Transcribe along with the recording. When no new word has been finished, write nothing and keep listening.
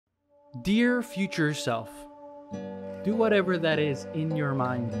Dear future self, do whatever that is in your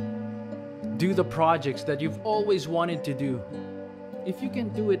mind. Do the projects that you've always wanted to do. If you can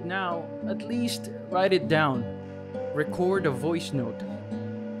do it now, at least write it down. Record a voice note.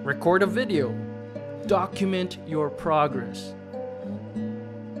 Record a video. Document your progress.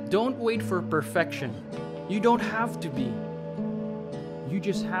 Don't wait for perfection. You don't have to be. You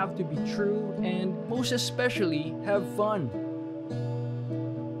just have to be true and, most especially, have fun.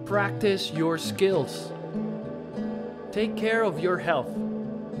 Practice your skills. Take care of your health.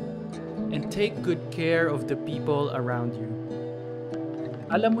 And take good care of the people around you.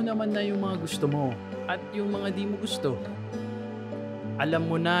 Alam mo naman na yung mga gusto mo at yung mga di mo gusto. Alam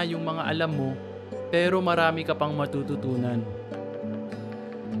mo na yung mga alam mo, pero marami ka pang matututunan.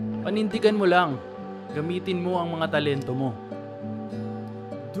 Panindigan mo lang. Gamitin mo ang mga talento mo.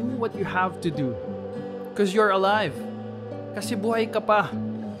 Do what you have to do. Because you're alive. Kasi buhay ka pa.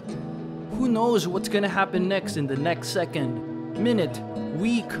 Who knows what's gonna happen next in the next second, minute,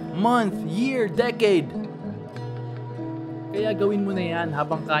 week, month, year, decade? Kaya gawin mo na yan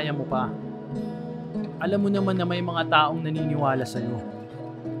habang kaya mo pa. Alam mo naman na may mga taong naniniwala sa'yo.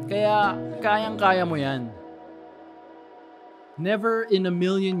 Kaya kayang-kaya mo yan. Never in a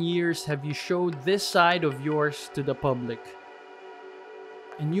million years have you showed this side of yours to the public.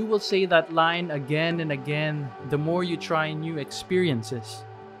 And you will say that line again and again the more you try new experiences.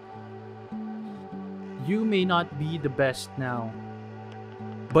 You may not be the best now,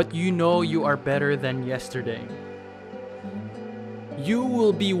 but you know you are better than yesterday. You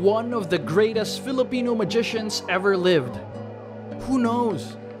will be one of the greatest Filipino magicians ever lived. Who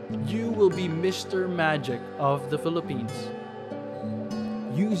knows? You will be Mr. Magic of the Philippines.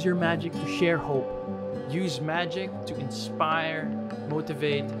 Use your magic to share hope. Use magic to inspire,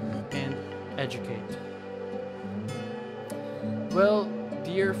 motivate, and educate. Well,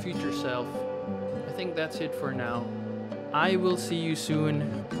 dear future self, I think that's it for now. I will see you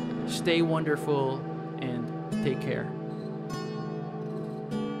soon. Stay wonderful and take care.